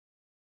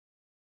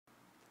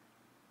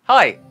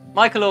Hi,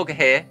 Michael Auger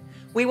here.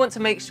 We want to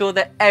make sure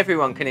that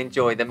everyone can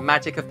enjoy the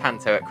magic of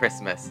panto at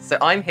Christmas, so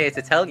I'm here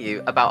to tell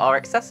you about our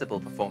accessible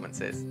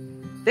performances.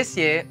 This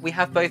year, we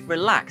have both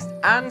relaxed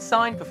and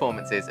signed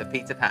performances of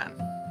Peter Pan.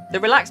 The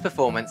relaxed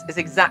performance is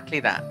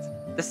exactly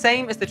that, the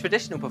same as the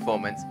traditional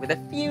performance with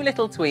a few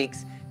little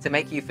tweaks to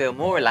make you feel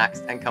more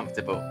relaxed and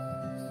comfortable.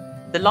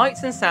 The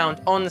lights and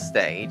sound on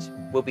stage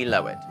will be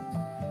lowered,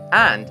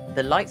 and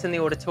the lights in the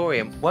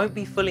auditorium won't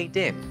be fully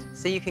dimmed,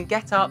 so you can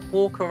get up,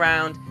 walk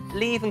around,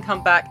 leave and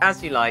come back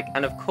as you like,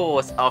 and of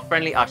course our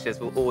friendly ushers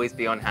will always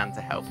be on hand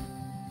to help.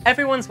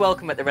 Everyone's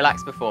welcome at the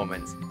relaxed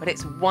performance, but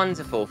it's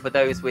wonderful for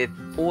those with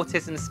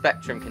autism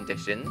spectrum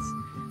conditions,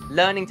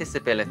 learning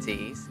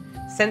disabilities,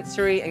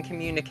 sensory and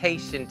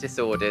communication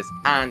disorders,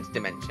 and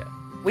dementia.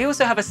 We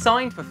also have a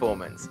signed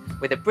performance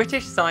with a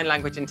British Sign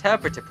Language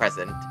interpreter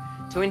present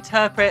to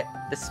interpret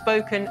the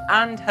spoken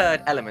and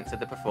heard elements of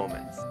the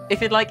performance.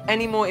 If you'd like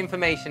any more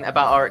information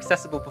about our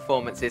accessible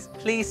performances,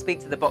 please speak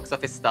to the box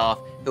office staff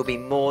who'll be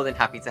more than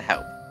happy to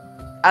help.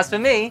 As for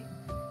me,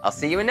 I'll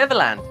see you in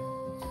Neverland.